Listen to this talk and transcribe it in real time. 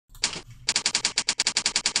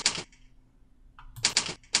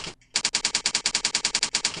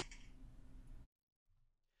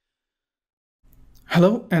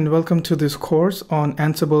Hello and welcome to this course on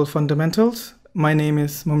Ansible fundamentals. My name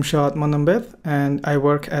is Mumshad Manambeth and I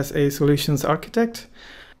work as a solutions architect.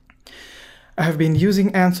 I have been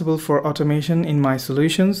using Ansible for automation in my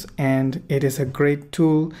solutions, and it is a great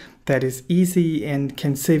tool that is easy and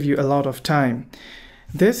can save you a lot of time.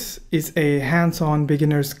 This is a hands-on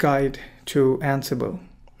beginner's guide to Ansible.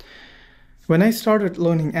 When I started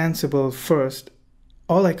learning Ansible first,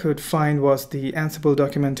 all I could find was the Ansible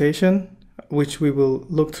documentation, which we will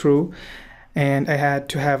look through, and I had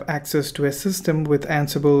to have access to a system with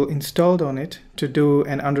Ansible installed on it to do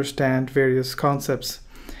and understand various concepts.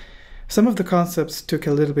 Some of the concepts took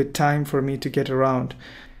a little bit time for me to get around,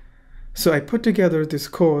 so I put together this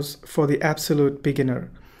course for the absolute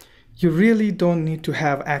beginner. You really don't need to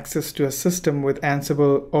have access to a system with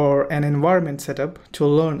Ansible or an environment setup to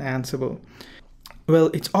learn Ansible.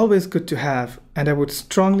 Well, it's always good to have, and I would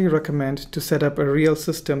strongly recommend to set up a real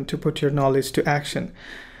system to put your knowledge to action.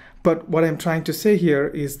 But what I'm trying to say here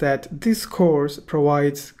is that this course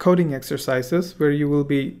provides coding exercises where you will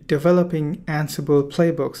be developing Ansible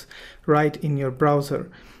playbooks right in your browser,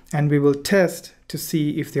 and we will test to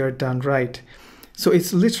see if they are done right. So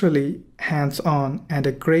it's literally hands-on and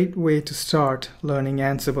a great way to start learning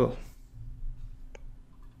Ansible.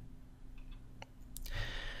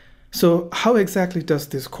 So how exactly does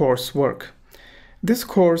this course work? This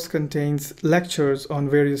course contains lectures on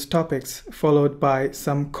various topics followed by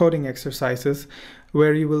some coding exercises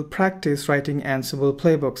where you will practice writing Ansible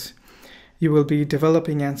playbooks. You will be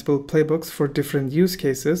developing Ansible playbooks for different use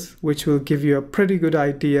cases, which will give you a pretty good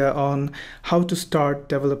idea on how to start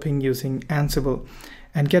developing using Ansible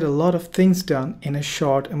and get a lot of things done in a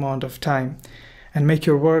short amount of time and make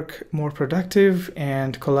your work more productive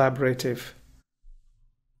and collaborative.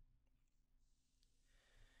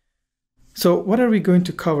 So what are we going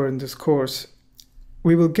to cover in this course?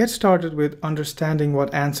 We will get started with understanding what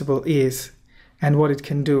Ansible is and what it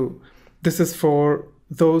can do. This is for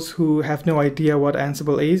those who have no idea what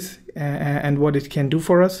Ansible is and what it can do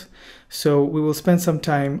for us. So we will spend some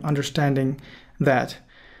time understanding that.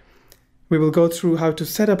 We will go through how to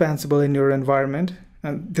set up Ansible in your environment.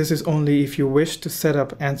 And this is only if you wish to set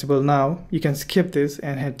up Ansible now. You can skip this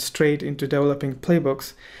and head straight into developing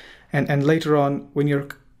playbooks. And later on, when you're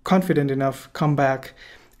confident enough, come back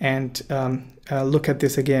and look at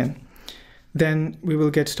this again. Then we will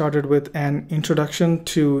get started with an introduction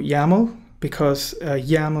to YAML, because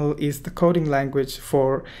YAML is the coding language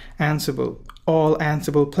for Ansible. All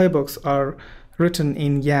Ansible playbooks are written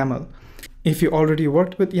in YAML. If you already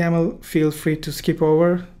worked with YAML, feel free to skip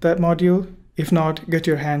over that module. If not, get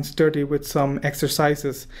your hands dirty with some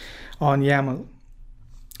exercises on YAML.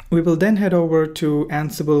 We will then head over to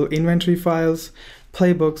Ansible inventory files,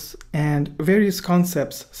 playbooks, and various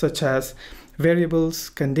concepts such as variables,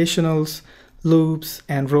 conditionals, loops,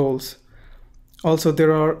 and roles. Also,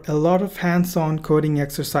 there are a lot of hands-on coding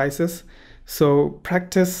exercises, so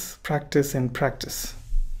practice, practice, and practice.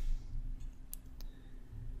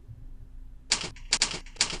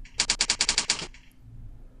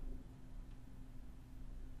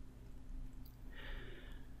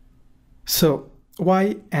 So,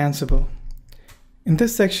 why Ansible? In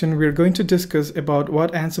this section, we're going to discuss about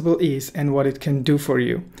what Ansible is and what it can do for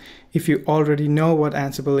you. If you already know what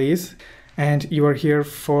Ansible is and you are here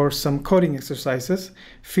for some coding exercises,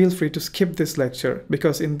 feel free to skip this lecture,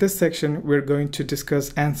 because in this section, we're going to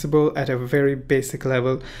discuss Ansible at a very basic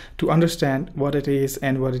level to understand what it is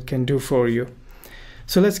and what it can do for you.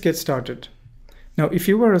 So let's get started. Now, if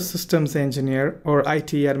you were a systems engineer or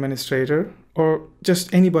IT administrator or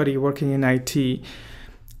just anybody working in IT,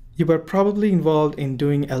 you were probably involved in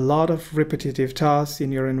doing a lot of repetitive tasks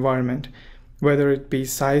in your environment, whether it be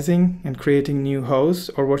sizing and creating new hosts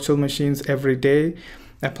or virtual machines every day,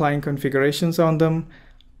 applying configurations on them,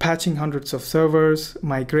 patching hundreds of servers,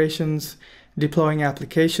 migrations, deploying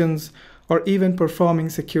applications, or even performing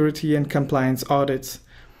security and compliance audits.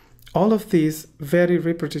 All of these very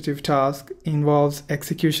repetitive tasks involves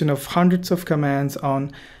execution of hundreds of commands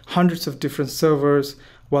on hundreds of different servers,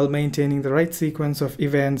 while maintaining the right sequence of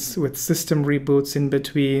events with system reboots in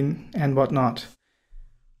between and whatnot.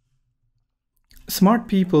 Smart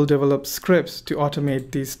people develop scripts to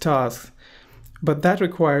automate these tasks, but that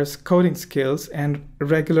requires coding skills and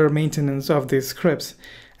regular maintenance of these scripts,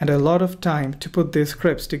 and a lot of time to put these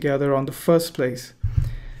scripts together on the first place.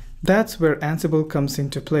 That's where Ansible comes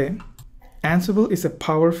into play. Ansible is a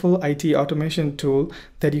powerful IT automation tool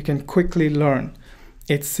that you can quickly learn.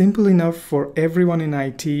 It's simple enough for everyone in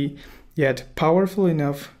IT, yet powerful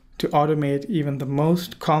enough to automate even the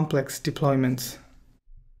most complex deployments.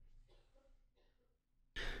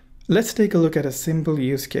 Let's take a look at a simple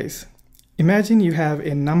use case. Imagine you have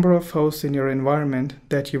a number of hosts in your environment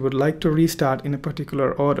that you would like to restart in a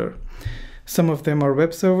particular order. Some of them are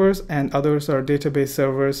web servers and others are database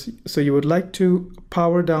servers. So you would like to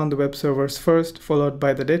power down the web servers first, followed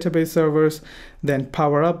by the database servers, then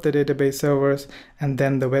power up the database servers, and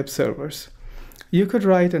then the web servers. You could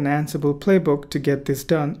write an Ansible playbook to get this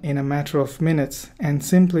done in a matter of minutes and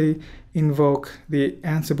simply invoke the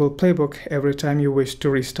Ansible playbook every time you wish to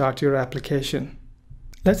restart your application.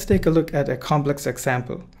 Let's take a look at a complex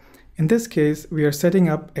example. In this case, we are setting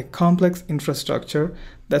up a complex infrastructure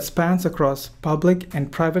that spans across public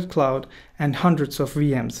and private cloud and hundreds of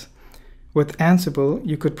VMs. With Ansible,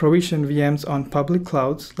 you could provision VMs on public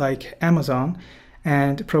clouds like Amazon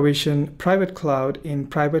and provision private cloud in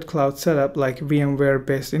private cloud setup like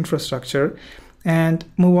VMware-based infrastructure, and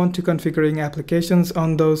move on to configuring applications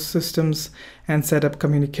on those systems and set up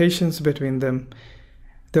communications between them.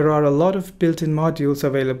 There are a lot of built-in modules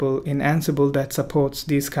available in Ansible that supports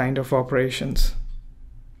these kind of operations.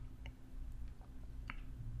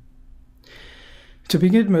 To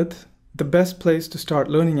begin with, the best place to start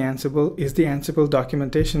learning Ansible is the Ansible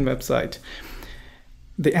documentation website.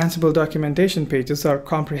 The Ansible documentation pages are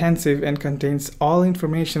comprehensive and contains all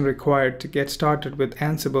information required to get started with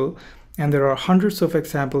Ansible, and there are hundreds of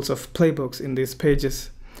examples of playbooks in these pages.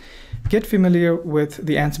 Get familiar with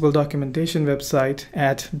the Ansible documentation website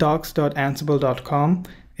at docs.ansible.com.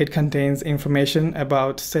 It contains information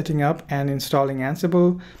about setting up and installing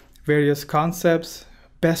Ansible, various concepts,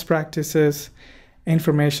 best practices,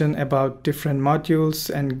 information about different modules,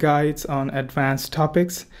 and guides on advanced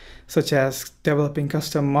topics such as developing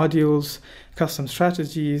custom modules, custom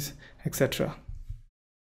strategies, etc.